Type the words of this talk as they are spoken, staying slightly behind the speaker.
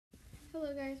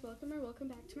Hello guys, welcome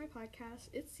back to my podcast.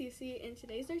 It's Cece, and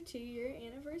today's our 2-year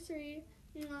anniversary.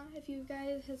 If you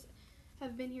guys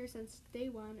have been here since day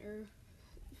one, or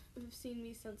have seen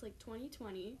me since like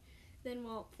 2020, then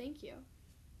well, thank you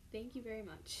very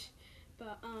much.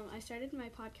 But I started my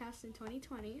podcast in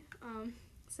 2020.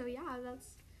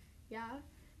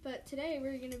 But today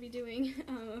we're gonna be doing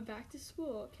a back to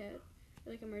school kit,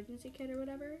 like emergency kit or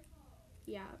whatever.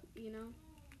 Yeah, if you know,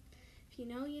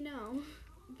 you know.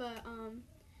 But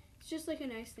it's just like a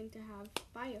nice thing to have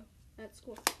by you at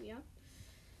school. Yeah.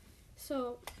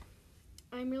 So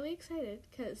I'm really excited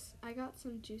because I got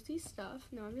some juicy stuff.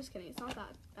 No, I'm just kidding. It's not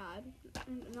that bad.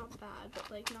 Not bad,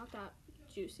 but like not that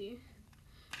juicy.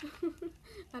 I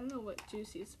don't know what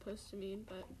juicy is supposed to mean,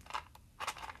 but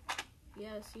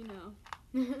yes, you know.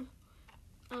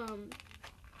 Oh,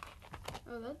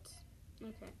 that's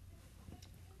okay.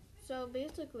 So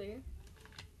basically,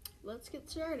 let's get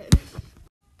started.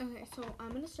 Okay, so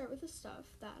I'm going to start with the stuff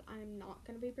that I'm not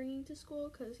going to be bringing to school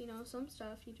because, some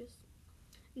stuff you just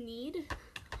need.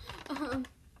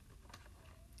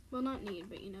 Well, not need,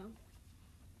 but,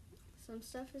 some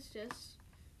stuff is just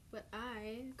what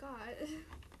I got.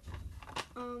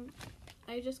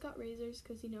 I just got razors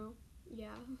because,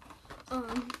 yeah.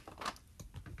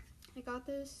 I got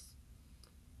this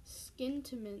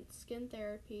Skintimate Skin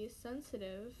Therapy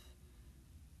Sensitive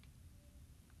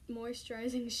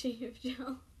Moisturizing Shave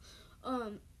Gel.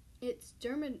 It's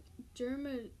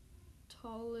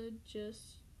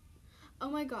dermatologist. Oh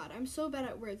my god, I'm so bad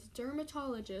at words.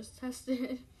 Dermatologist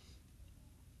tested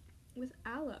with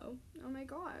aloe. Oh my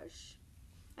gosh.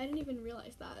 I didn't even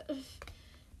realize that.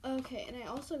 Okay, and I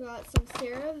also got some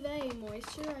CeraVe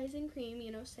moisturizing cream.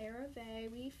 CeraVe,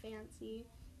 we fancy.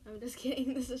 I'm just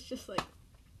kidding. This is just like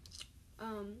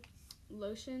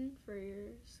lotion for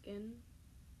your skin,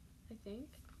 I think.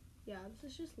 Yeah,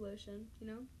 this is just lotion,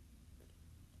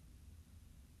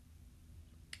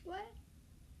 What?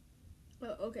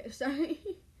 Oh, okay, sorry.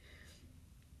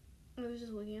 I was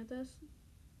just looking at this.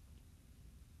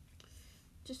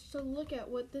 Just to look at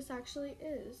what this actually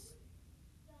is.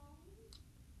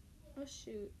 Oh,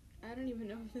 shoot. I don't even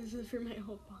know if this is for my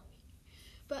whole body.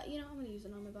 But, I'm gonna use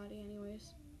it on my body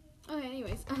anyways. Okay,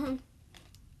 anyways,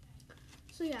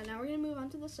 so yeah, now we're gonna move on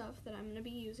to the stuff that I'm gonna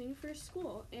be using for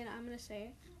school. And I'm gonna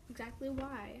say exactly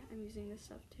why I'm using this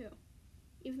stuff, too.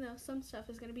 Even though some stuff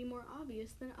is going to be more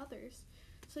obvious than others.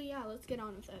 So yeah, let's get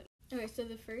on with it. Okay, so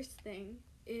the first thing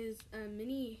is a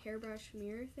mini hairbrush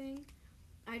mirror thing.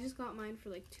 I just got mine for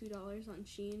like $2 on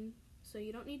Shein. So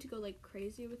you don't need to go like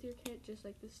crazy with your kit, just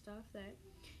like the stuff that,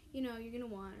 you're going to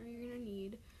want or you're going to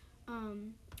need.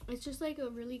 It's just like a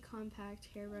really compact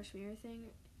hairbrush mirror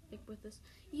thing. Like with this,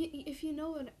 if you know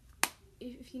what I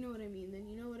mean, then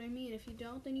you know what I mean. If you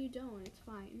don't, then you don't. It's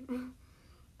fine.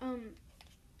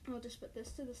 I'll just put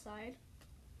this to the side,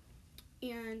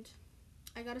 and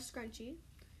I got a scrunchie.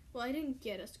 Well, I didn't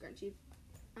get a scrunchie.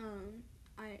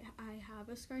 I have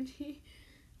a scrunchie.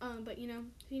 But if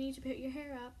you need to put your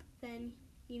hair up, then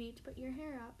you need to put your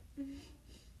hair up.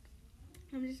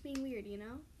 I'm just being weird,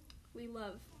 We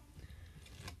love.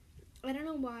 I don't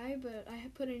know why, but I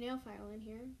put a nail file in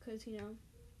here, because,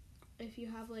 if you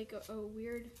have, like, a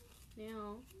weird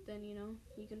nail, then, you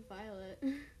can file it.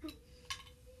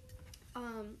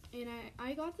 And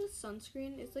I got this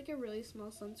sunscreen. It's like a really small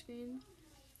sunscreen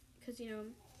because,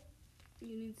 you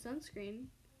need sunscreen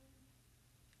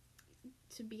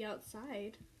to be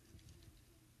outside.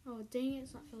 Oh, dang it,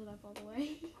 it's not filled up all the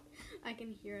way. I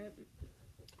can hear it.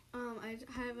 I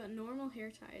have a normal hair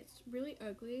tie. It's really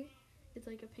ugly. It's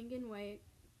like a pink and white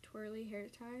twirly hair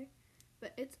tie,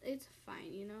 but it's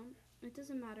fine, It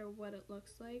doesn't matter what it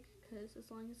looks like because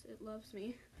as long as it loves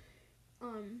me.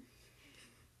 Oh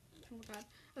my god.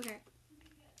 Okay.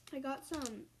 I got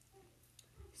some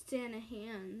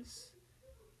Stanahands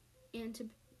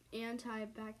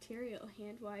antibacterial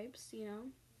hand wipes, Yeah.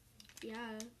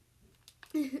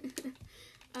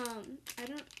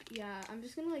 I'm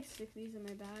just gonna stick these in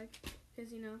my bag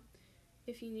because,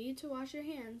 if you need to wash your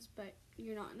hands but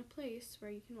you're not in a place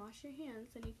where you can wash your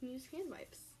hands, then you can use hand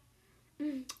wipes.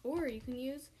 Or you can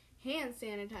use hand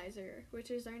sanitizer,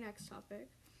 which is our next topic.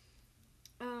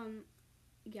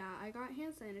 Yeah, I got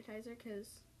hand sanitizer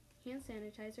because hand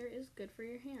sanitizer is good for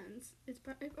your hands. It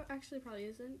actually probably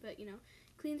isn't, but,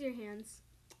 cleans your hands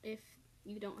if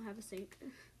you don't have a sink.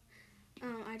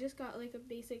 I just got, a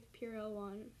basic Purell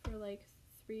one for,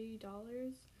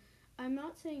 $3. I'm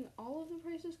not saying all of the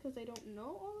prices because I don't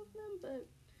know all of them, but,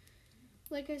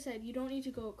 like I said, you don't need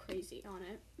to go crazy on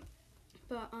it.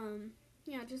 But,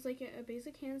 yeah, just, a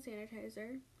basic hand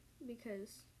sanitizer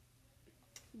because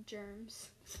germs.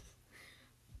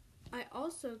 I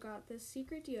also got this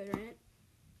secret deodorant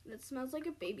that smells like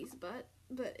a baby's butt,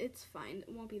 but it's fine.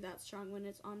 It won't be that strong when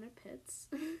it's on my pits.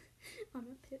 On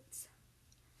my pits.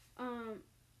 Oh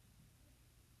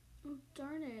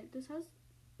darn it. This has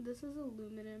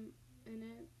aluminum in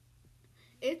it.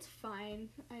 It's fine.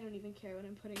 I don't even care what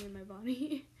I'm putting in my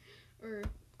body or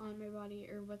on my body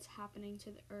or what's happening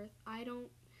to the earth. I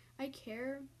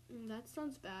care. That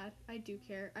sounds bad. I do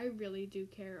care. I really do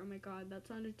care. Oh my god, that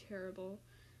sounded terrible.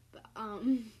 But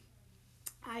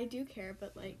I do care,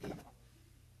 but like,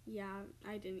 yeah,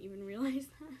 I didn't even realize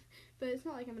that. But it's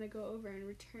not like I'm gonna go over and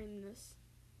return this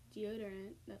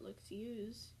deodorant that looks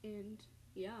used, and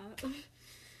yeah.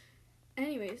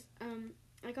 Anyways,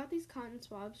 I got these cotton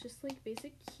swabs, just like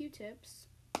basic Q-tips,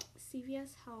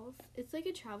 CVS Health. It's like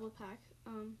a travel pack.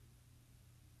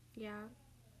 Yeah.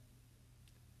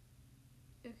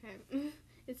 Okay.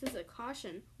 It says a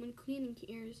caution when cleaning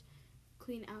ears,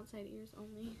 clean outside ears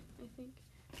only, I think.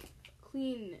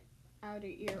 Clean outer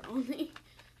ear only.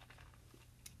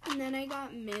 And then I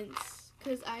got mints,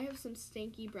 because I have some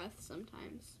stanky breath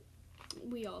sometimes.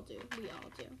 We all do.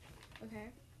 Okay?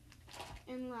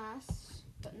 And last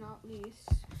but not least,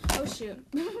 oh shoot,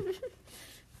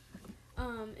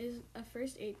 is a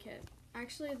first aid kit.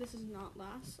 Actually, this is not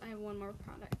last. I have one more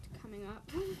product coming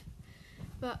up.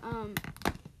 But, oh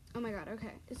my god,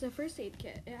 okay. It's a first aid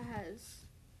kit. It has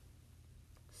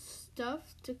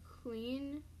stuff to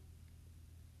clean.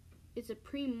 It's a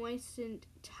pre-moistened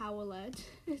towelette.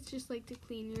 It's just like to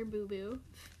clean your boo-boo.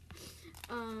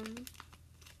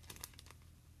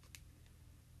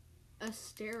 A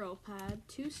sterile pad.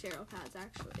 2 sterile pads,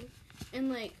 actually.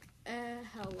 And, like, a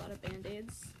hell lot of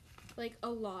Band-Aids. Like, a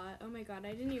lot. Oh my god,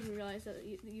 I didn't even realize that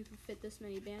you could fit this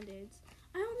many Band-Aids.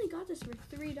 I only got this for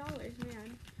 $3,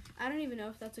 man. I don't even know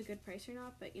if that's a good price or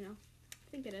not, but, you know, I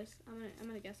think it is. I'm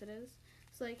gonna guess it is.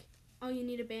 It's like, oh, you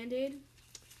need a Band-Aid?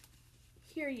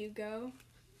 Here you go.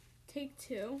 Take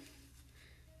 2.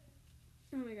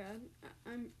 Oh my god.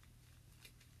 Oh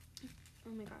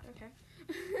my god, okay.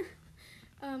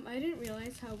 I didn't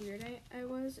realize how weird I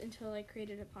was until I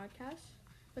created a podcast.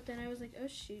 But then I was like, oh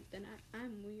shoot, then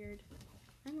I'm weird.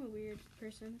 I'm a weird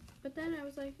person. But then I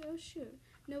was like, oh shoot,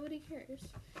 nobody cares.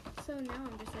 So now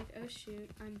I'm just like, oh shoot,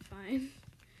 I'm fine.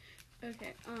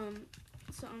 Okay,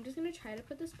 so I'm just gonna try to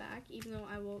put this back, even though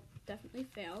I will definitely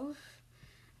fail.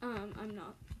 I'm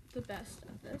not the best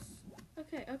at this.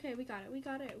 Okay, we got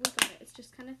it. It's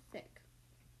just kind of thick.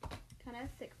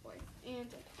 Boy.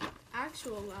 And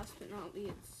actual last but not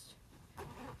least,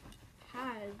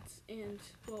 pads and,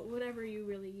 well, whatever you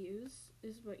really use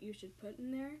is what you should put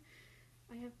in there.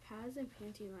 I have pads and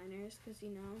panty liners because,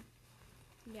 you know,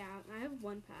 yeah, I have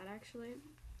one pad actually,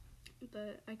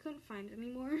 but I couldn't find any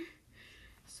more.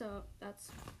 So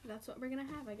that's what we're gonna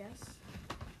have, I guess.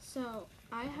 So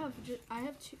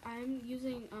I'm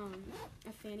using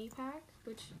a fanny pack,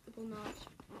 which will not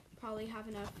probably have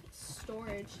enough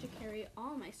storage to carry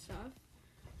all my stuff.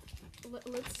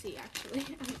 Let's see,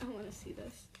 actually. I want to see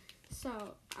this.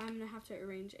 So I'm gonna have to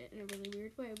arrange it in a really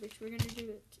weird way, which we're gonna do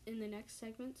it in the next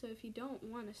segment. So if you don't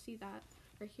want to see that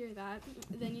or hear that,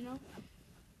 then, you know,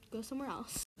 go somewhere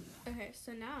else. Okay,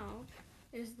 so now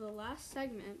is the last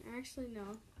segment. Actually,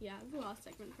 no. Yeah, the last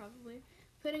segment probably.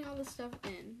 Putting all the stuff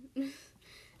in.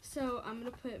 So I'm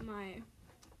gonna put my,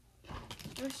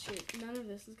 oh shoot, none of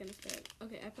this is gonna fit.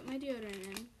 Okay, I put my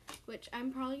deodorant in, which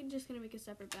I'm probably just gonna make a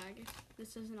separate bag if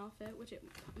this doesn't all fit, which it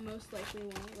most likely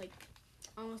won't, like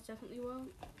almost definitely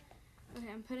won't.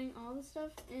 Okay, I'm putting all the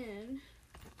stuff in.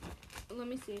 Let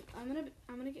me see. I'm gonna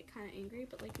get kind of angry,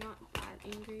 but like not that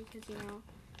angry, because, you know,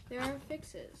 there are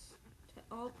fixes to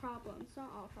all problems.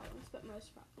 Not all problems, but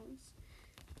most problems.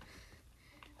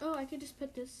 Oh, I could just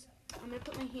put this. I'm gonna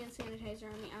put my hand sanitizer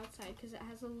on the outside because it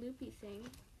has a loopy thing.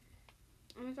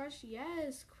 Oh my gosh,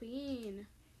 yes, queen.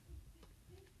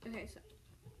 Okay, so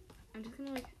I'm just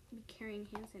gonna like be carrying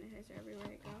hand sanitizer everywhere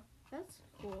I go. That's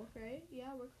cool, right?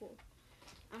 Yeah, we're cool.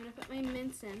 I'm gonna put my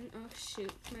mints in. Oh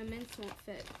shoot, my mints won't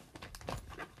fit.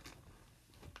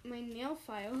 My nail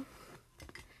file.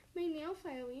 My nail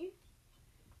file-y.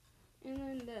 And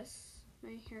then this,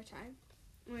 my hair tie.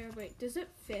 Wait, does it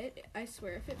fit? I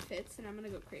swear, if it fits, then I'm gonna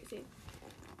go crazy.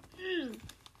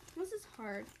 This is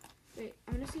hard. Wait,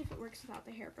 I'm gonna see if it works without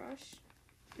the hairbrush.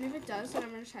 And if it does, then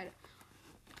I'm gonna try to.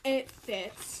 It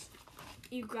fits.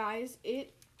 You guys,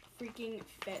 it freaking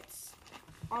fits.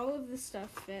 All of this stuff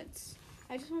fits.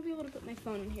 I just won't be able to put my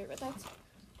phone in here, but that's.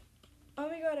 Oh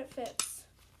my god, it fits.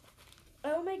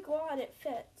 Oh my god, it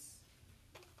fits.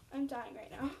 I'm dying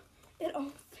right now. It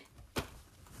all fits.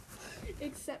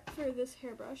 Except for this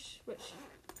hairbrush, which,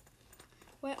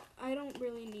 I don't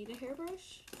really need a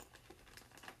hairbrush.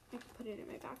 I can put it in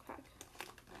my backpack.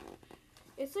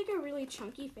 It's like a really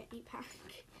chunky fanny pack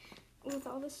with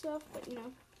all this stuff, but you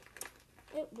know,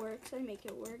 it works. I make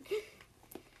it work.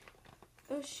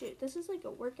 Oh shoot, this is like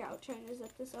a workout trying to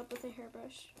zip this up with a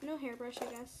hairbrush. No hairbrush, I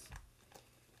guess.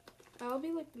 I'll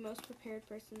be like the most prepared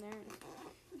person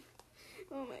there.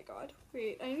 Oh my god.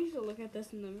 Wait, I need to look at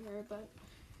this in the mirror, but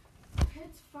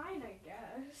it's fine, I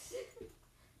guess.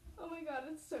 Oh my god,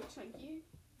 it's so chunky.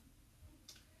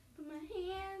 Put my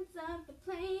hands up to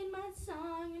playing my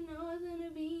song, I know it's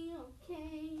gonna be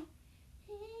okay.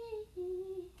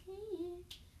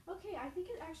 Okay, I think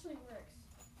it actually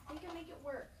works. I think I make it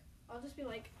work. I'll just be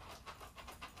like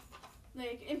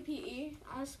in PE,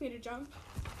 ask me to jump.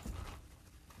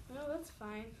 No, that's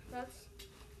fine.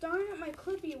 Darn it, my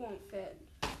clippy won't fit.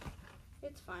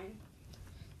 It's fine.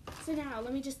 So now,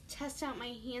 let me just test out my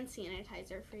hand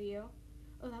sanitizer for you.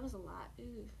 Oh, that was a lot.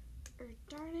 Ooh.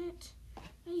 Darn it.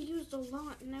 I used a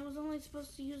lot, and I was only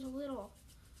supposed to use a little.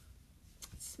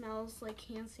 It smells like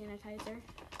hand sanitizer.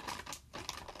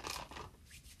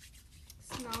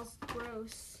 Smells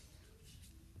gross.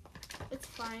 It's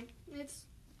fine.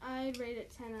 I'd rate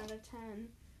it 10 out of 10.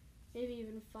 Maybe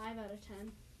even 5 out of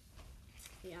 10.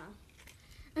 Yeah.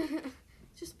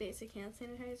 Just basic hand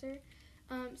sanitizer.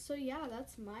 So yeah,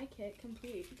 that's my kit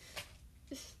complete.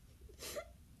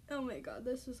 Oh my god,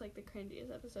 this was like the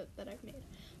cringiest episode that I've made.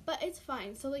 But it's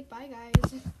fine. So like, bye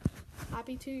guys.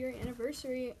 Happy 2-year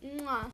anniversary. Mwah.